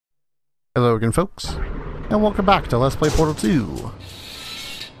Hello again, folks, and welcome back to Let's Play Portal 2.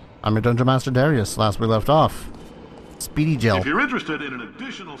 I'm your Dungeon Master Darius. Last we left off, Speedy Gel. If you're interested in an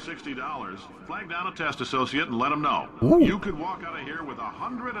additional $60, flag down a test associate and let them know. Ooh. You could walk out of here with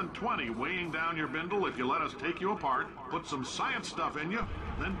 120 weighing down your bindle if you let us take you apart, put some science stuff in you,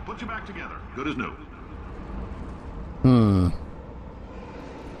 then put you back together. Good as new.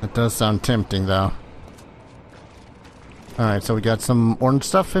 That does sound tempting, though. Alright, so we got some orange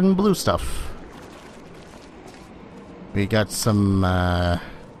stuff and blue stuff. We got some,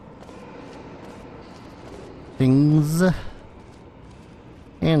 things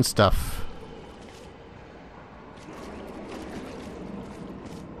and stuff.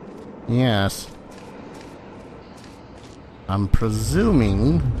 Yes. I'm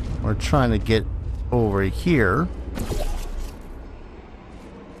presuming we're trying to get over here.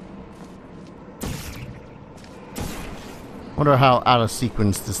 Wonder how out of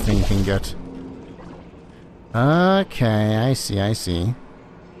sequence this thing can get. Okay, I see.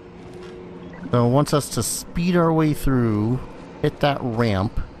 So it wants us to speed our way through, hit that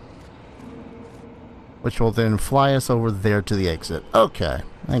ramp, which will then fly us over there to the exit. Okay,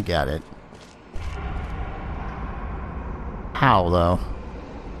 I got it. How, though?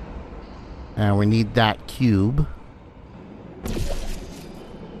 And we need that cube.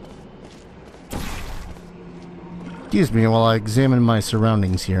 Excuse me while I examine my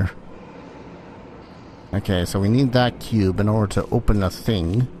surroundings here. Okay, so we need that cube in order to open a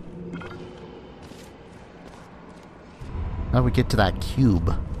thing. How do we get to that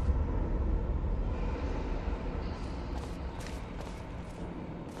cube?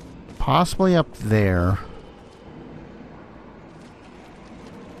 Possibly up there.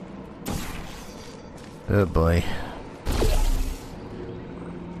 Oh boy.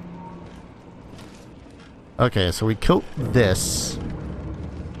 Okay, so we coat this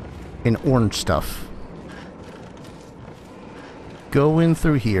in orange stuff. Go in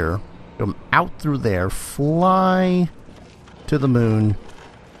through here, come out through there, fly to the moon,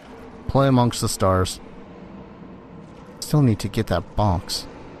 play amongst the stars. Still need to get that box.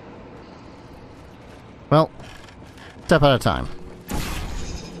 Well, step at a time.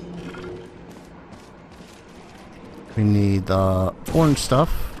 We need the orange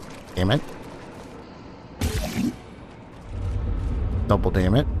stuff. Damn it. Double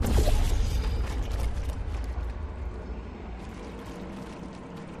damn it.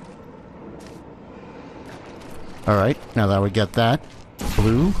 Alright, now that we get that.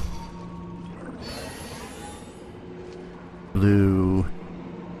 Blue. Blue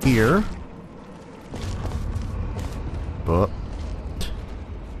here. But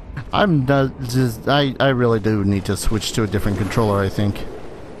I'm not just I really do need to switch to a different controller, I think.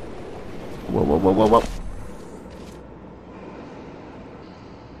 Whoa.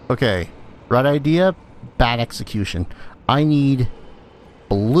 Okay, right idea, bad execution. I need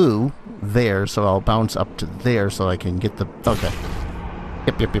blue there, so I'll bounce up to there so I can get the... Okay.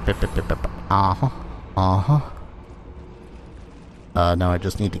 Yep. Now I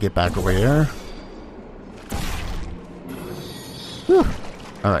just need to get back over here. Whew.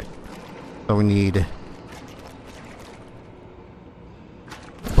 Alright. So we need...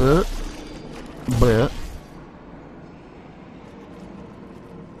 Blue.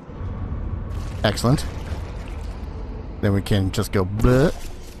 Excellent. Then we can just go bleh.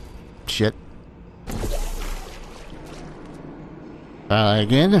 Shit.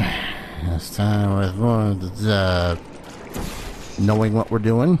 Again. This time with more knowing what we're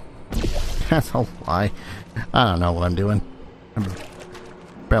doing. That's a lie. I don't know what I'm doing. I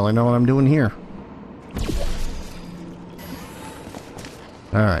barely know what I'm doing here.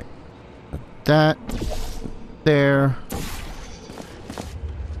 Alright. That. There.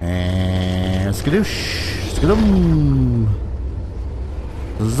 And skadoosh. Skadoom.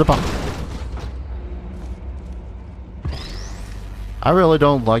 Zippa. I really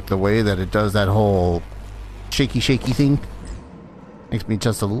don't like the way that it does that whole shaky thing. Makes me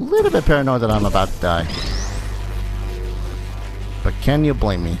just a little bit paranoid that I'm about to die. But can you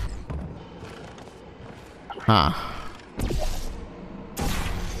blame me? Huh.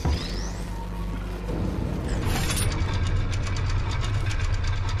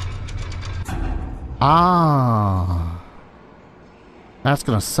 Ah. That's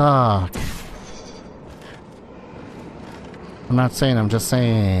gonna suck. I'm not saying, I'm just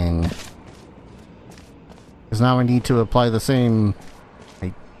saying. Because now I need to apply the same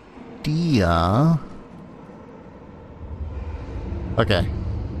idea. Okay.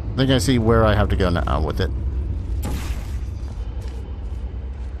 I think I see where I have to go now with it.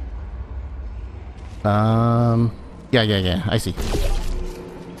 Yeah, I see.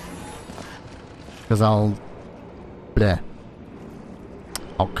 Because I'll... bleh.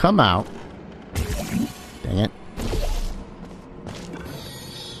 I'll come out. Dang it.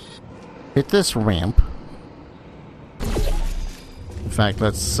 Hit this ramp. In fact,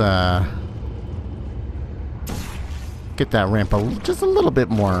 let's get that ramp just a little bit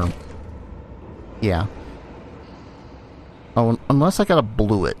more. Yeah. Oh, unless I gotta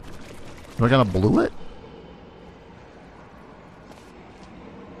blue it. Do I gotta blue it?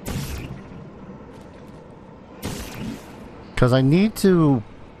 Because I need to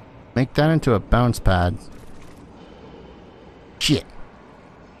make that into a bounce pad. Shit.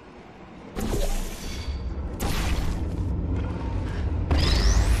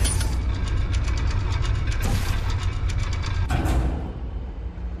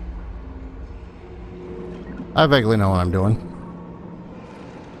 I vaguely know what I'm doing.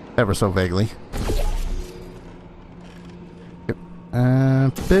 Ever so vaguely. Bit.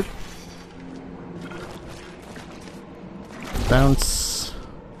 Bounce.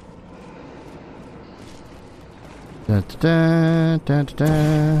 Da, da, da, da,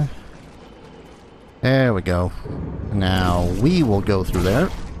 da. There we go. Now we will go through there.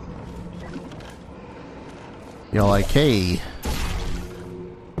 You're like, hey,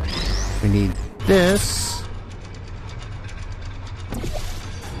 we need this.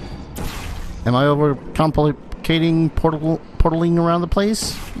 Am I over complicating portaling around the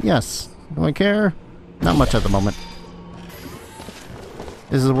place? Yes. Do I care? Not much at the moment.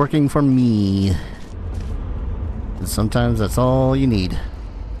 This is working for me. And sometimes that's all you need.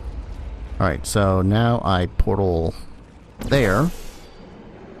 Alright, so now I portal there.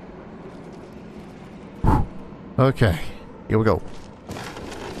 Okay, here we go.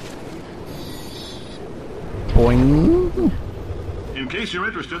 Boing. In case you're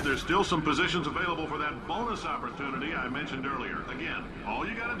interested, there's still some positions available for that bonus opportunity I mentioned earlier. Again, all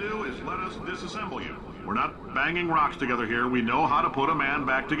you gotta do is let us disassemble you. We're not banging rocks together here. We know how to put a man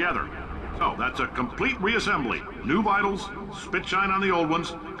back together. So, that's a complete reassembly. New vitals, spit shine on the old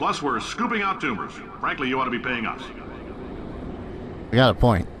ones, plus we're scooping out tumors. Frankly, you ought to be paying us. I got a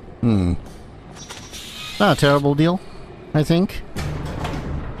point. Not a terrible deal, I think.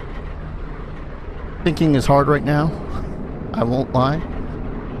 Thinking is hard right now. I won't lie.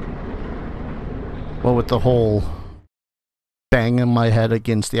 Well, with the whole banging my head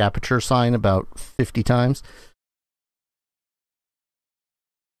against the aperture sign about 50 times.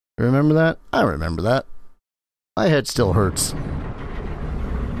 Remember that? I remember that. My head still hurts.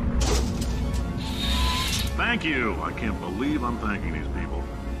 Thank you. I can't believe I'm thanking these people.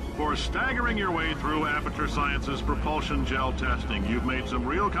 For staggering your way through Aperture Science's propulsion gel testing, you've made some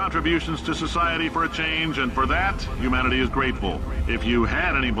real contributions to society for a change, and for that, humanity is grateful. If you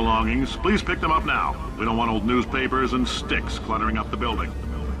had any belongings, please pick them up now. We don't want old newspapers and sticks cluttering up the building.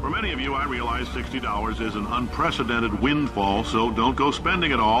 For many of you, I realize $60 is an unprecedented windfall, so don't go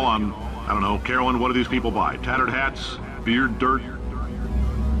spending it all on, I don't know, Carolyn, what do these people buy? Tattered hats? Beard dirt?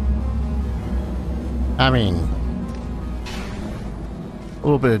 I mean, a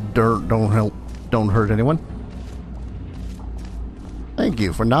little bit of dirt don't hurt anyone. Thank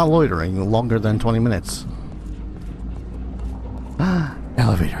you for not loitering longer than 20 minutes.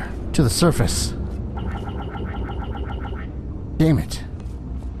 Elevator to the surface. Damn it.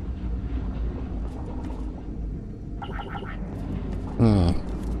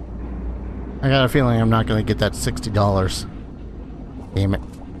 I got a feeling I'm not going to get that $60. Damn it.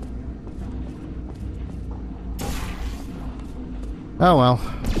 Oh well.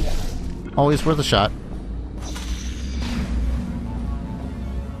 Always worth a shot.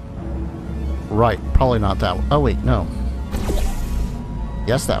 Right, probably not that way. Oh wait, no.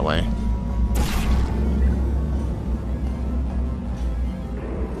 Yes, that way.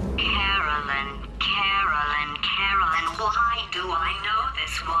 Carolyn, why do I know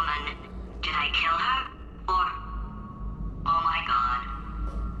this woman? Did I kill her? Or... oh my god.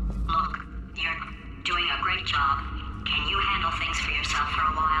 Look, you're doing a great job. Can you handle things for yourself for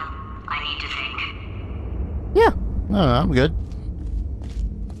a while? I need to think. Yeah, no, I'm good.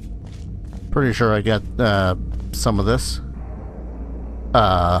 Pretty sure I get some of this.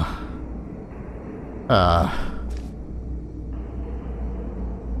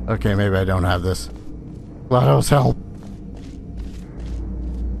 Okay, maybe I don't have this. GLaDOS, help.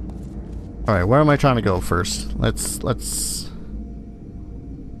 Alright, where am I trying to go first? Let's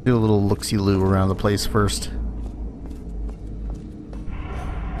do a little look-see-loo around the place first.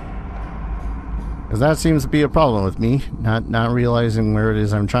 Because that seems to be a problem with me, not realizing where it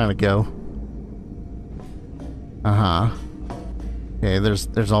is I'm trying to go. Okay,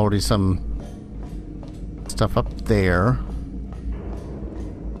 there's already some stuff up there.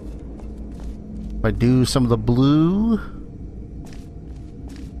 If I do some of the blue...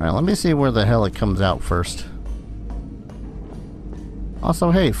 Alright, let me see where the hell it comes out first.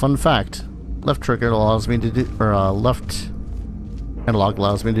 Also, hey, fun fact. Left trigger allows me to do... Or, left analog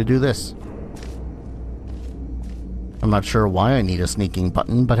allows me to do this. I'm not sure why I need a sneaking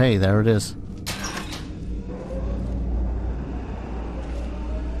button, but hey, there it is.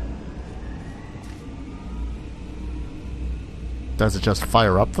 Does it just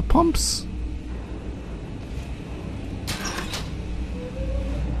fire up the pumps?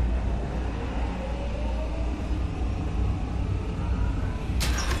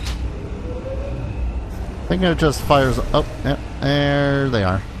 I think it just fires up. Yep, there they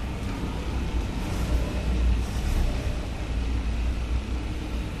are.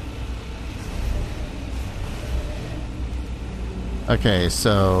 Okay,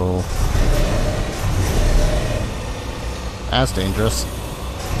 so... That's dangerous.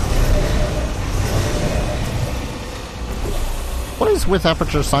 What is with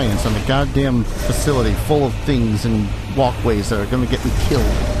Aperture Science and the goddamn facility full of things and walkways that are gonna get me killed?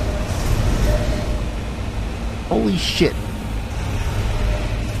 Holy shit.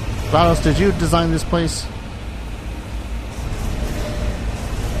 GLaDOS, did you design this place?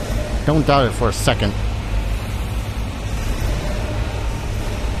 Don't doubt it for a second.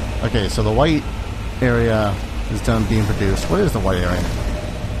 Okay, so the white area is done being produced. What is the white area?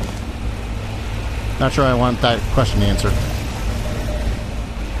 Not sure I want that question answered.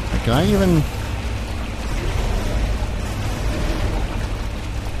 Can I even...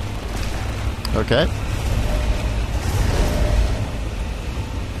 Okay.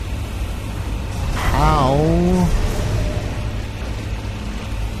 How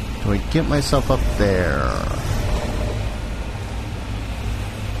do I get myself up there?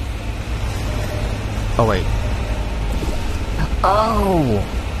 Oh, wait. Oh!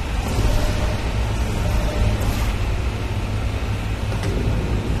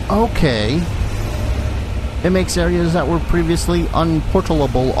 Okay. It makes areas that were previously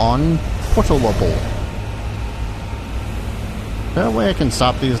unportalable portalable. Is there a way I can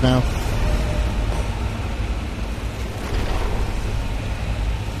stop these now?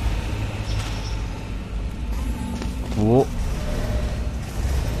 Whoa.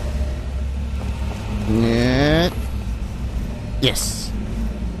 Yes.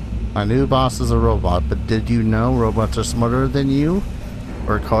 My new boss is a robot, but did you know robots are smarter than you?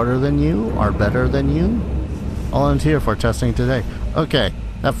 Work harder than you? Are better than you? All I'm here for testing today. Okay,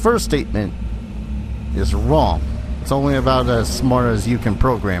 that first statement is wrong. It's only about as smart as you can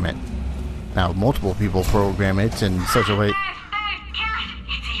program it. Now, multiple people program it in such a way...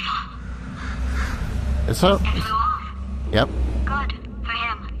 It's so... Yep. Good. For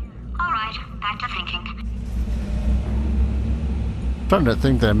him. Alright, back to thinking. Starting to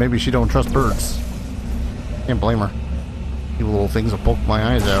think that maybe she don't trust birds. Can't blame her. Evil little things will poke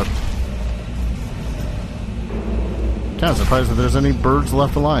my eyes out. Kind of surprised that there's any birds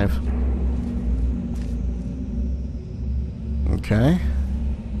left alive. Okay.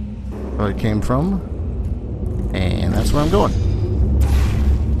 Where it came from. And that's where I'm going.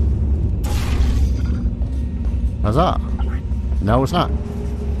 Huzzah. No, it's not.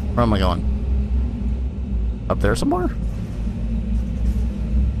 Where am I going? Up there somewhere?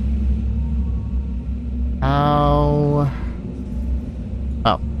 How?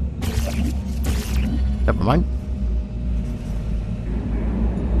 Oh. Never mind.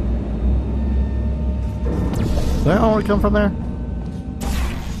 Did I already come from there?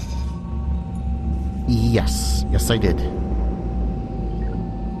 Yes. Yes, I did.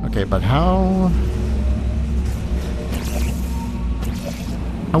 Okay, but how...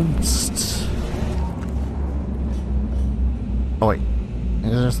 Oh, wait.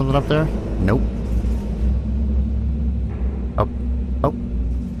 Is there something up there? Nope. Oh. Oh.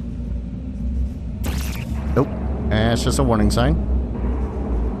 Nope. It's just a warning sign.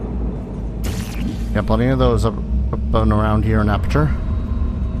 Got plenty of those up and around here in Aperture.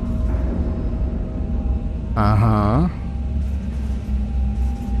 Uh-huh.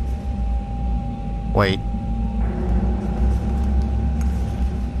 Wait.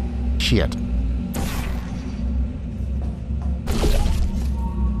 Shit.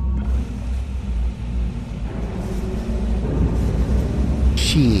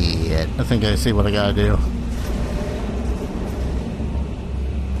 Shit. I think I see what I gotta do.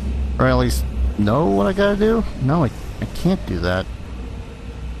 Or at least know what I gotta do? No, I can't do that.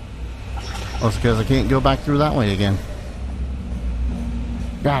 Well, it's because I can't go back through that way again.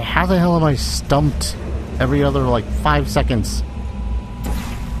 God, how the hell am I stumped every other, like, 5 seconds?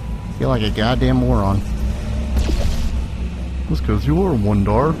 I feel like a goddamn moron. That's because you are one,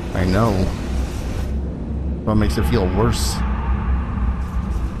 Dar. I know. What makes it feel worse?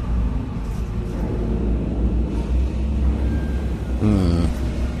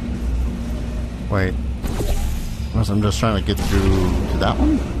 Wait. Unless I'm just trying to get through to that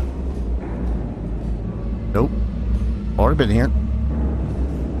one? Nope. Already been here.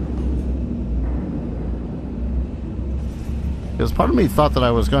 Because part of me thought that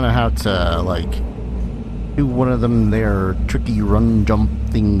I was going to have to, like, do one of them there tricky run jump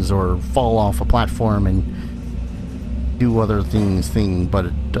things or fall off a platform and do other things but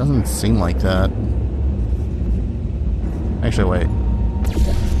it doesn't seem like that. Actually, wait.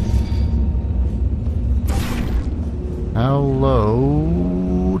 How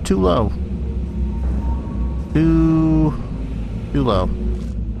low? Too low. Too low.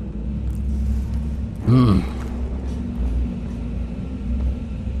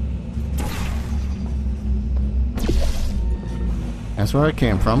 That's where I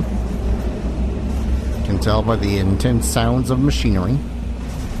came from. Can tell by the intense sounds of machinery.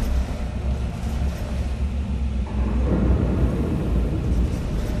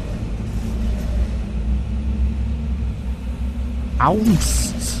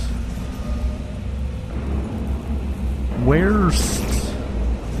 Oust. Worst.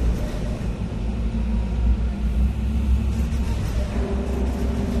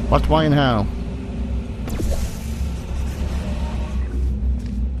 What, why, and how?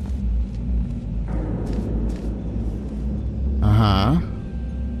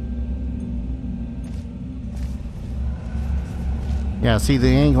 Yeah, see, the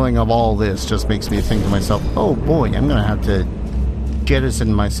angling of all this just makes me think to myself, oh boy, I'm gonna have to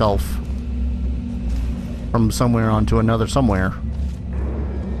jettison myself from somewhere onto another somewhere.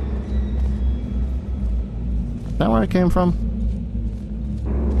 Is that where I came from?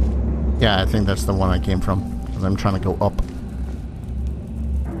 Yeah, I think that's the one I came from, because I'm trying to go up.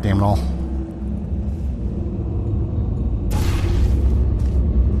 Damn it all.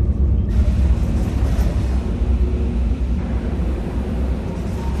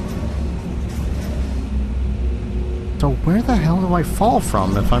 So where the hell do I fall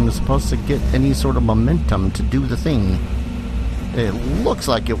from if I'm supposed to get any sort of momentum to do the thing it looks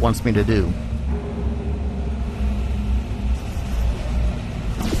like it wants me to do?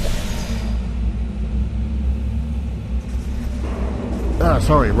 Ah,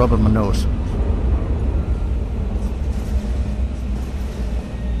 sorry, rubbing my nose.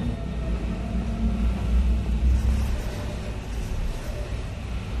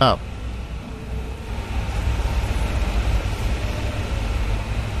 Oh.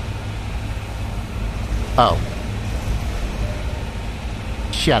 Oh.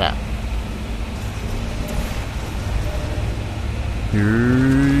 Shut up.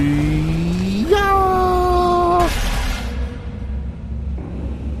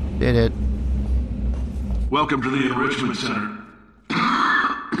 Did it. Welcome to the Enrichment Center.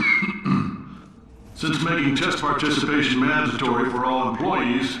 Since making test participation mandatory for all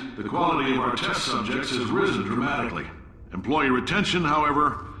employees, the quality of our test subjects has risen dramatically. Employee retention,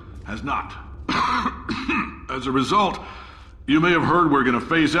 however, has not. As a result, you may have heard we're going to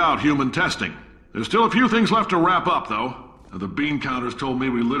phase out human testing. There's still a few things left to wrap up, though. The bean counters told me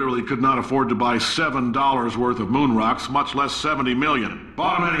we literally could not afford to buy $7 worth of moon rocks, much less 70 million.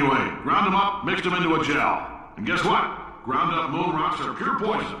 Bought them anyway. Ground them up, mixed them into a gel. And guess what? Ground up moon rocks are pure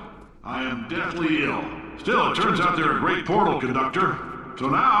poison. I am deathly ill. Still, it turns out they're a great portal conductor. So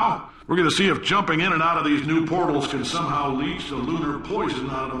now, we're going to see if jumping in and out of these new portals can somehow leach the lunar poison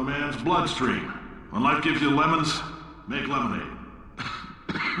out of a man's bloodstream. When life gives you lemons, make lemonade.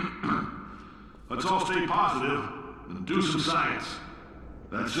 Let's all stay positive and do some science.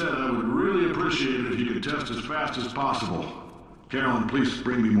 That said, I would really appreciate it if you could test as fast as possible. Carolyn, please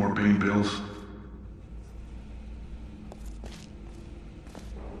bring me more pain pills.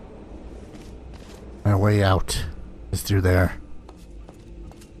 My way out is through there.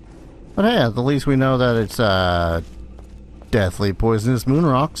 But hey, at the least we know that it's deathly poisonous moon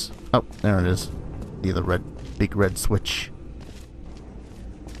rocks. Oh, there it is. See the big red switch.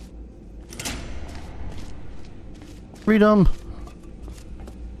 Freedom.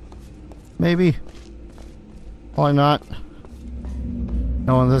 Maybe. Why not?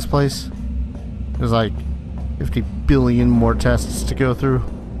 No, in this place, there's like 50 billion more tests to go through.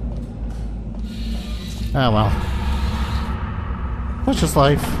 Ah, well. That's just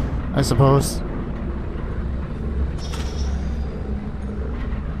life, I suppose.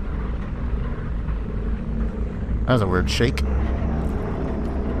 That was a weird shake.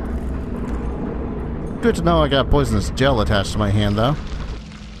 Good to know I got poisonous gel attached to my hand, though.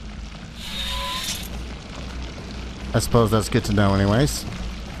 I suppose that's good to know anyways.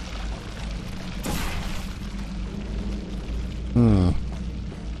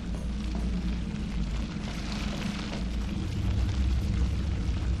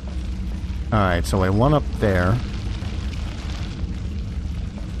 Alright, so I went up there.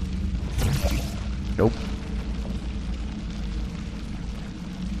 Nope.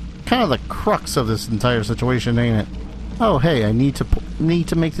 Kind of the crux of this entire situation, ain't it? Oh, hey, I need to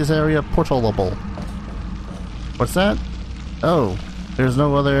make this area portalable. What's that? Oh, there's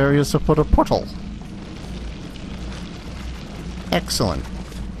no other areas to put a portal. Excellent.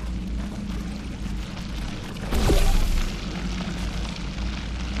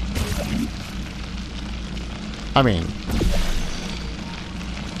 I mean...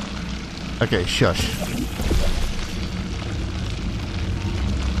 Okay, shush.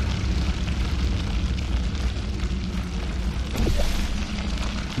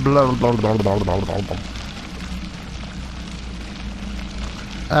 Blah, blah, blah, blah, blah, blah, blah.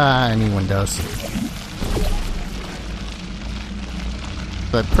 Anyone does.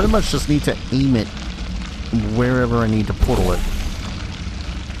 But I pretty much just need to aim it wherever I need to portal it.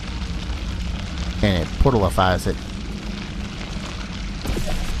 And it portalifies it.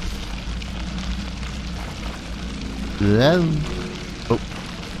 Oh.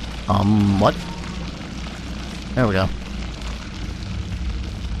 What? There we go.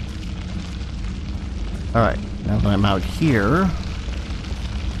 Alright, now that I'm out here...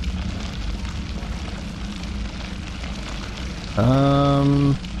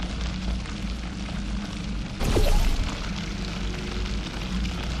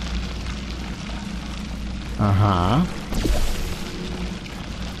 Uh-huh.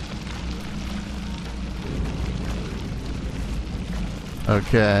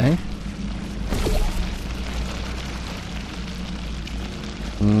 Okay.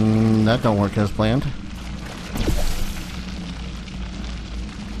 That don't work as planned. I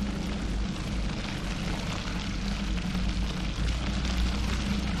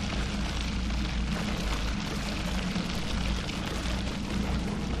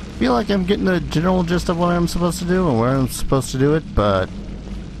feel like I'm getting the general gist of what I'm supposed to do and where I'm supposed to do it, but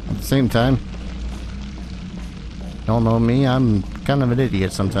at the same time, y'all know me, I'm kind of an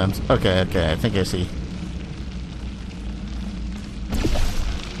idiot sometimes. Okay, I think I see.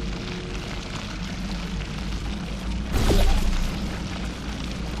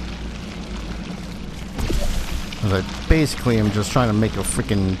 But basically, I'm just trying to make a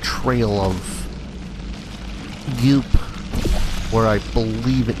freaking trail of goop where I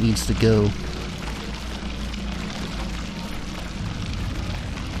believe it needs to go.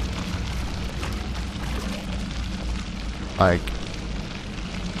 Like,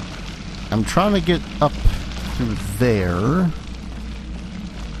 I'm trying to get up through there.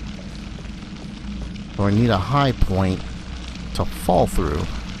 So I need a high point to fall through.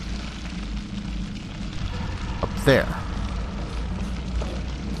 Up there.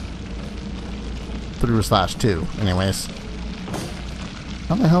 Through /2, anyways.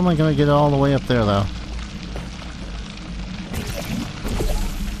 How the hell am I gonna get all the way up there, though?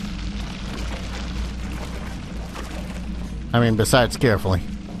 I mean, besides carefully.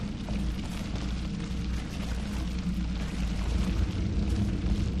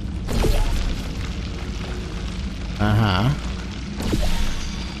 Uh-huh.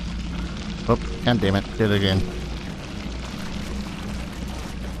 Oh, god damn it. Did it again.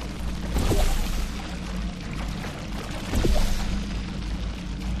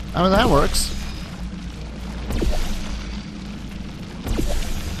 I mean, that works.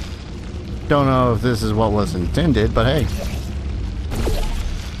 Don't know if this is what was intended, but hey.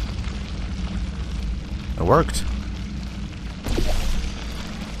 It worked.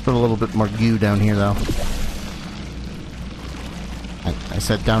 Put a little bit more goo down here, though. I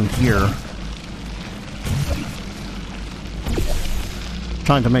said down here.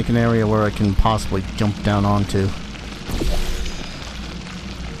 Trying to make an area where I can possibly jump down onto.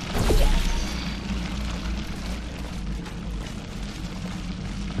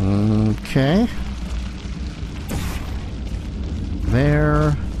 Okay.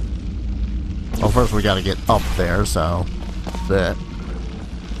 There. Well, first we gotta get up there, so that.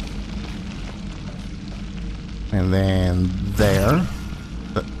 And then there.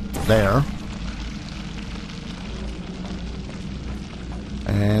 There.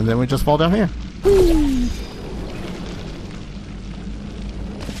 And then we just fall down here. Whee!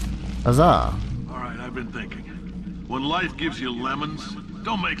 Huzzah. Alright, I've been thinking. When life gives you lemons,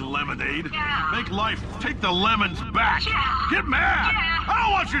 don't make lemonade. Yeah. Make life take the lemons back. Yeah. Get mad! Yeah. I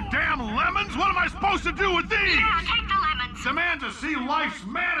don't want your damn lemons! What am I supposed to do with these? Yeah, take the lemons. Demand to see life's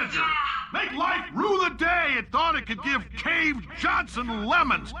manager. Yeah. Make life rue the day it thought it could give Cave Johnson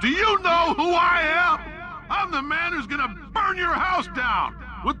lemons. Do you know who I am? I'm the man who's gonna burn your house down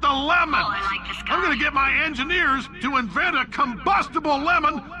with the lemon. Oh, I like this guy. I'm gonna get my engineers to invent a combustible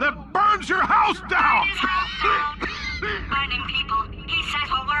lemon that burns your house down. His house down. Burning people. He says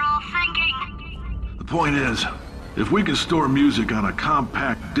what we're all thinking. The point is, if we can store music on a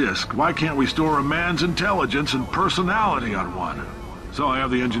compact disc, why can't we store a man's intelligence and personality on one? So I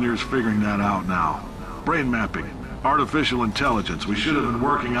have the engineers figuring that out now. Brain mapping, artificial intelligence. We should have been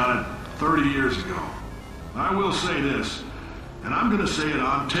working on it 30 years ago. I will say this, and I'm gonna say it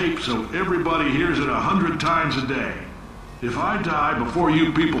on tape so everybody hears it 100 times a day. If I die before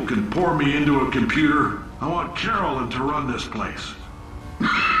you people can pour me into a computer, I want Carolyn to run this place.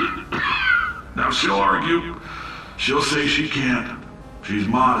 Now she'll argue. She'll say she can't. She's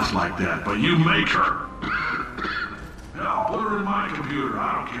modest like that, but you make her. Hell, put her in my computer,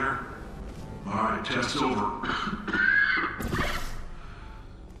 I don't care. Alright, test's over.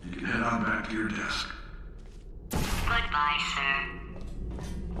 You can head on back to your desk. Goodbye, sir.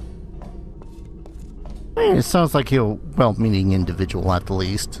 It sounds like he'll well-meaning individual at the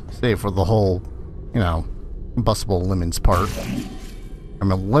least. Save for the whole, combustible lemons part. I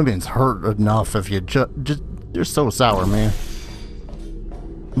mean, lemons hurt enough if you just they're so sour, man.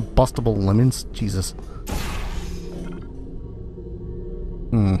 Combustible lemons? Jesus.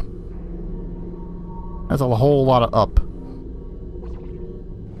 That's a whole lot of up.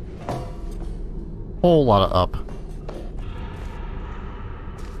 Whole lot of up.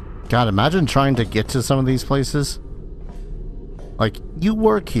 God, imagine trying to get to some of these places. Like, you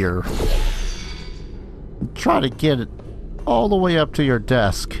work here. Try to get it all the way up to your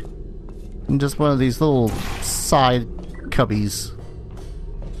desk. In just one of these little side cubbies.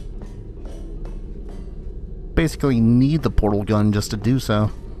 Basically need the portal gun just to do so.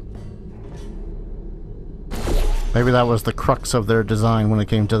 Maybe that was the crux of their design when it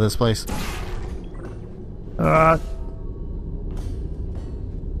came to this place.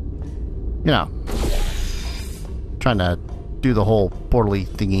 Trying to do the whole portal-y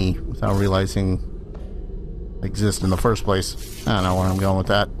thingy without realizing it exists in the first place. I don't know where I'm going with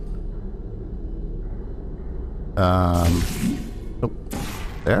that. Oh,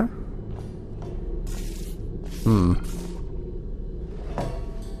 there?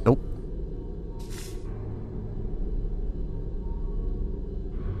 Nope.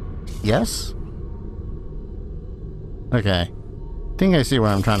 Yes? Okay. Think I see where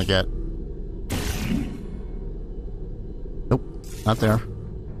I'm trying to get. Nope, not there.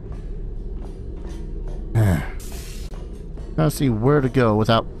 Gotta see where to go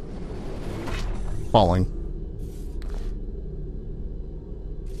without falling.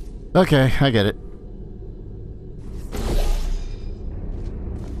 Okay, I get it.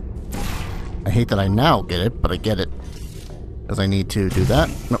 I hate that I now get it, but I get it. Because I need to do that.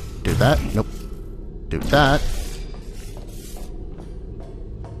 Nope, do that. Nope. Do that.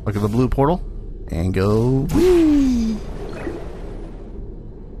 Look at the blue portal. And go. Whee!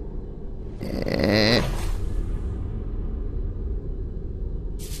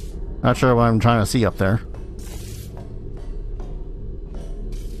 Not sure what I'm trying to see up there.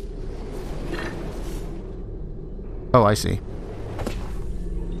 Oh, I see.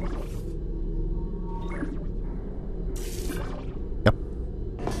 Yep.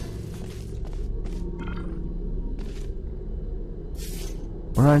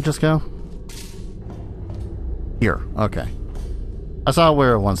 Where did I just go? Here. Okay. I saw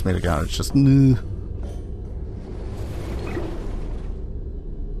where it wants me to go. It's just...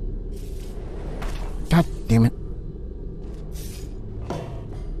 God damn it.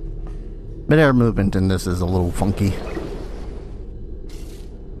 Mid-air movement in this is a little funky.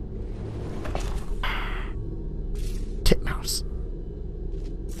 Titmouse.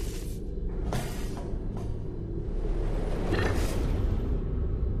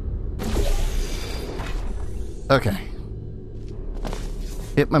 Okay.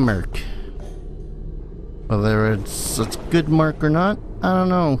 Hit my mark. Whether it's a good mark or not, I don't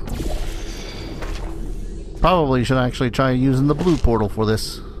know. Probably should actually try using the blue portal for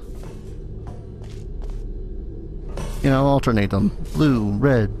this. You know, alternate them. Blue,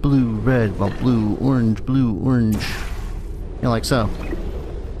 red, well, blue, orange, you know, like so.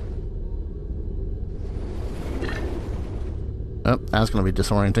 Oh, that's gonna be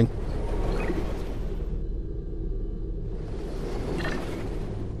disorienting.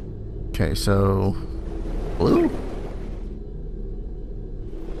 Okay, so... blue?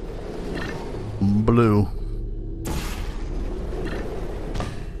 Blue.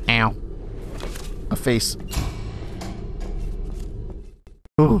 Ow. A face.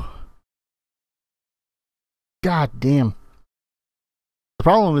 Ooh. God damn. The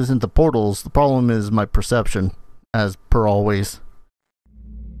problem isn't the portals, the problem is my perception, as per always.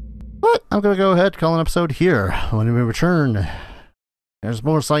 But I'm gonna go ahead, call an episode here. When we return, there's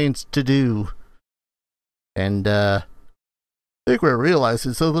more science to do. And, I think we're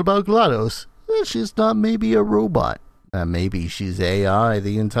realizing something about GLaDOS. She's not maybe a robot. Maybe she's AI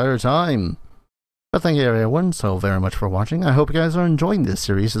the entire time. But thank you everyone so very much for watching. I hope you guys are enjoying this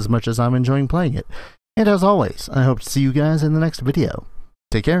series as much as I'm enjoying playing it. And as always, I hope to see you guys in the next video.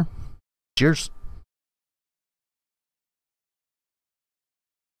 Take care. Cheers.